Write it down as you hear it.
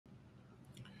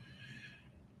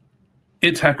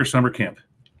It's Hacker Summer Camp.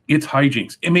 It's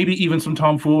hijinks. And maybe even some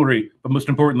tomfoolery. But most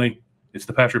importantly, it's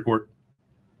the patch report.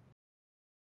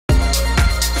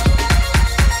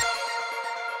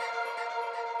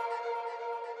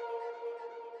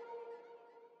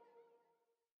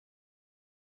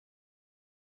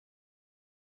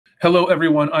 Hello,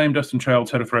 everyone. I am Dustin Childs,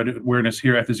 Head of Threat Awareness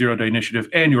here at the Zero Day Initiative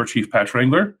and your Chief Patch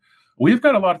Wrangler. We've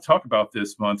got a lot to talk about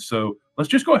this month, so let's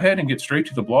just go ahead and get straight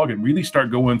to the blog and really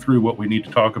start going through what we need to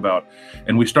talk about.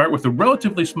 And we start with a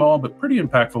relatively small but pretty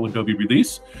impactful Adobe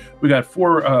release. We got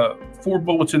four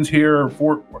bulletins here,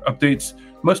 4 updates.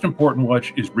 Most important one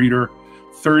is Reader.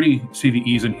 30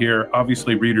 CVEs in here.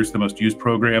 Obviously, Reader's the most used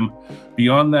program.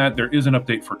 Beyond that, there is an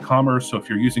update for Commerce, so if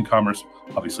you're using Commerce,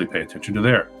 obviously pay attention to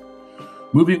there.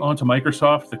 Moving on to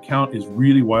Microsoft, the count is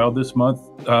really wild this month.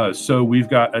 So we've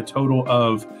got a total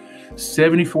of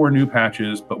 74 new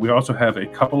patches, but we also have a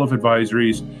couple of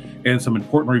advisories and some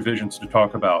important revisions to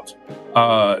talk about.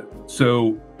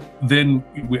 So then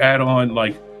we add on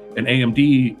like an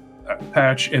AMD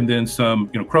patch and then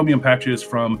some Chromium patches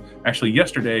from actually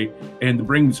yesterday, and it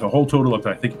brings a whole total up to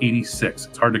I think 86.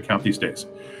 It's hard to count these days.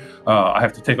 I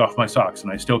have to take off my socks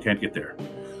and I still can't get there.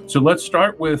 So let's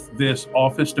start with this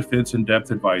Office Defense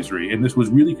in-depth advisory. And this was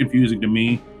really confusing to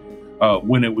me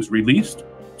when it was released.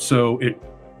 So it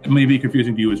may be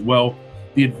confusing to you as well.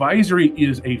 The advisory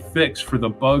is a fix for the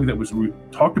bug that was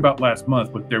talked about last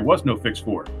month, but there was no fix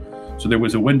for. So there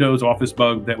was a Windows Office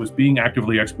bug that was being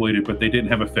actively exploited, but they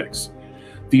didn't have a fix.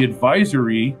 The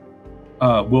advisory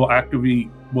prevents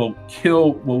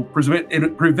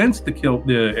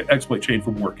the exploit chain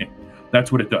from working.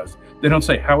 That's what it does. They don't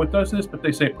say how it does this, but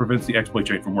they say it prevents the exploit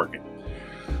chain from working.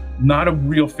 Not a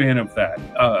real fan of that.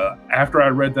 After I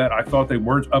read that, I thought they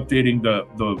weren't updating the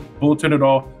bulletin at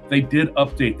all. They did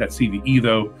update that CVE,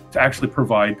 though, to actually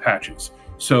provide patches.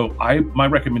 So my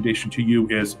recommendation to you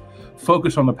is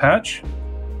focus on the patch.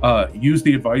 Use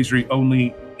the advisory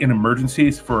only in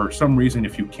emergencies. For some reason,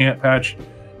 if you can't patch,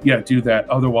 yeah, do that.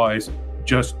 Otherwise,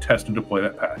 just test and deploy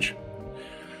that patch.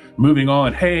 Moving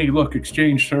on, hey, look,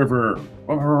 Exchange server.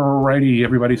 Alrighty,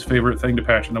 everybody's favorite thing to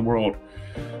patch in the world.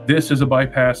 This is a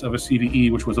bypass of a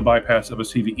CVE, which was a bypass of a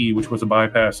CVE, which was a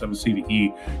bypass of a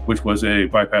CVE, which was a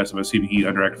bypass of a CVE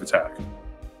under active attack.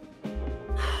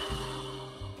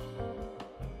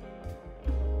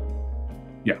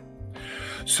 Yeah.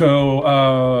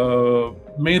 So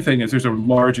main thing is there's a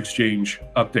large Exchange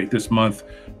update this month.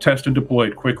 Test and deploy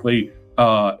it quickly.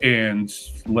 And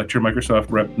let your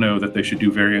Microsoft rep know that they should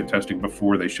do variant testing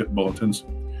before they ship bulletins.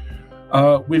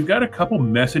 We've got a couple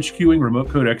message queuing remote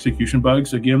code execution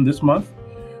bugs again this month.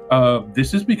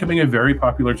 This is becoming a very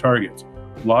popular target.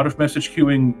 A lot of message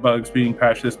queuing bugs being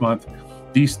patched this month.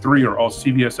 These 3 are all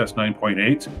CVSS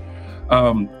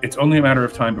 9.8. It's only a matter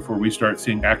of time before we start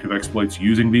seeing active exploits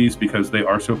using these because they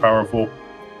are so powerful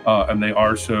and they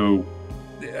are so,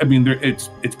 I mean, it's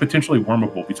potentially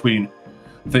wormable between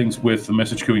things with the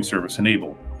message queuing service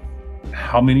enabled.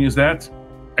 How many is that?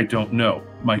 I don't know.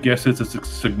 My guess is it's a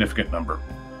significant number.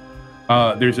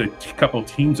 There's a couple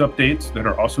Teams updates that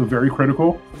are also very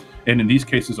critical. And in these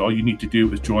cases, all you need to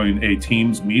do is join a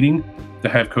Teams meeting to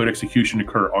have code execution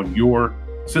occur on your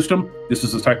system. This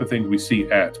is the type of thing we see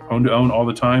at Own to Own all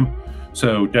the time.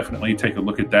 So definitely take a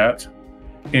look at that.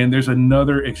 And there's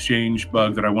another Exchange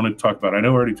bug that I wanted to talk about. I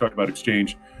know I already talked about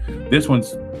Exchange. This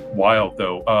one's wild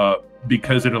though,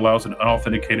 because it allows an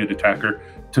unauthenticated attacker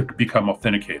to become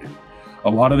authenticated. A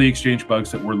lot of the Exchange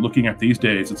bugs that we're looking at these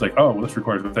days, it's like, oh, well, this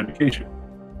requires authentication.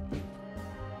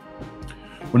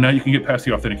 Well, now you can get past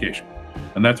the authentication.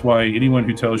 And that's why anyone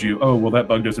who tells you, oh, well, that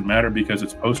bug doesn't matter because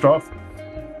it's post-auth,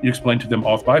 you explain to them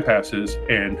auth bypasses,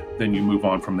 and then you move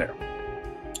on from there.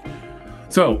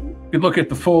 So you look at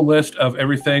the full list of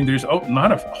everything. There's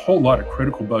not a whole lot of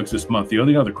critical bugs this month. The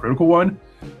only other critical one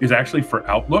is actually for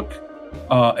Outlook.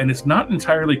 And it's not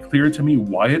entirely clear to me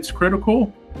why it's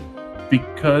critical,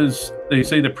 because they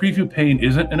say the preview pane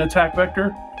isn't an attack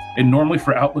vector. And normally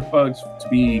for Outlook bugs to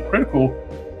be critical,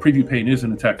 preview pane is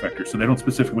an attack vector. So they don't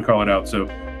specifically call it out. So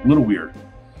a little weird.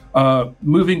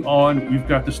 Moving on, we've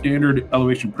got the standard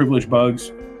elevation privilege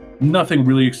bugs. Nothing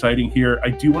really exciting here. I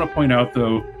do want to point out,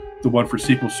 though, the one for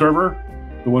SQL Server.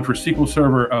 The one for SQL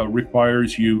Server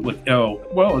requires you, like, oh,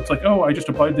 well, it's like, oh, I just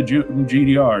applied the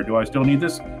GDR. Do I still need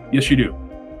this? Yes, you do.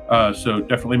 So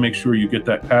definitely make sure you get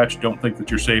that patch. Don't think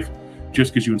that you're safe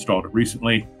just because you installed it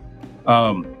recently.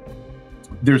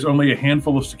 There's only a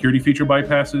handful of security feature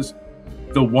bypasses.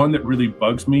 The one that really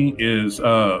bugs me is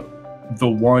the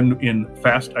one in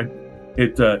Fast.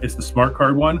 It's the smart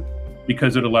card one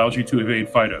because it allows you to evade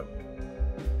FIDO.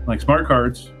 Like, smart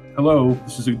cards, hello,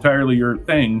 this is entirely your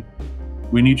thing.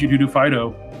 We need you to do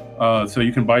FIDO. So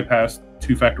you can bypass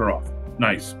two-factor auth.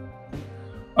 Nice.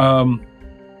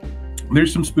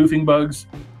 There's some spoofing bugs.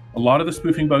 A lot of the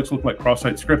spoofing bugs look like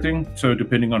cross-site scripting, so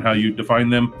depending on how you define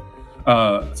them,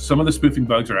 some of the spoofing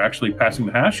bugs are actually passing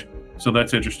the hash, so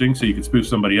that's interesting, so you can spoof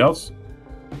somebody else.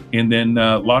 And then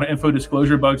a lot of info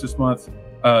disclosure bugs this month.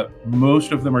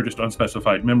 Most of them are just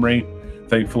unspecified memory.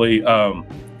 Thankfully, the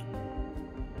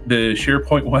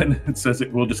SharePoint one, it says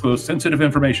it will disclose sensitive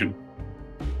information.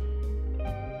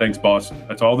 Thanks, boss.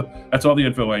 That's all the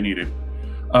info I needed.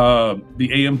 The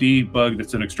AMD bug,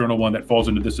 that's an external one that falls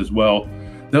into this as well.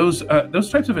 Those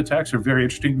types of attacks are very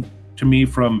interesting to me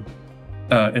from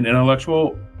an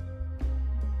intellectual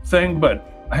thing,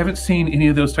 but I haven't seen any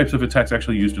of those types of attacks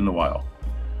actually used in a while.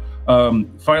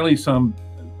 Finally, some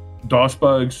DOS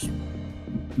bugs,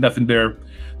 nothing there.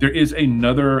 There is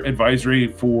another advisory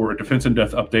for Defense in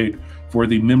Depth update for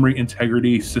the Memory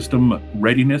Integrity System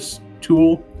Readiness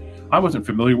tool. I wasn't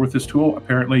familiar with this tool.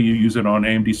 Apparently you use it on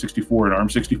AMD 64 and ARM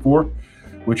 64,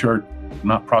 which are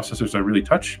not processors I really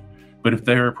touch. But if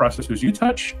they're processors you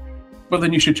touch, well,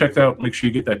 then you should check that out. Make sure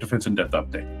you get that Defense in Depth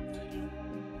update.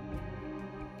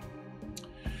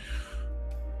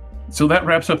 So that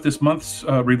wraps up this month's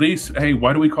release. Hey,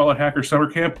 why do we call it Hacker Summer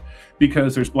Camp?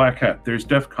 Because there's Black Hat, there's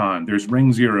DEF CON, there's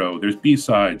Ring Zero, there's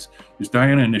B-Sides, there's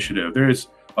Diana Initiative. There's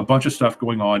a bunch of stuff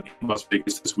going on in Las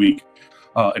Vegas this week.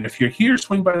 And if you're here,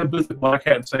 swing by the booth at Black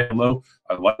Hat and say hello.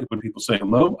 I like it when people say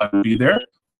hello. I will be there.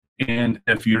 And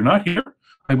if you're not here,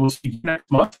 I will see you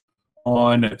next month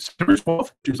on September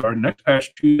 12th, which is our next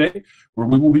Patch Tuesday, where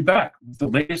we will be back with the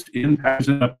latest in patches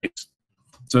and updates.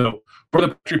 So for the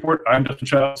Patch Report, I'm Dustin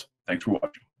Childs. Thanks for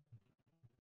watching.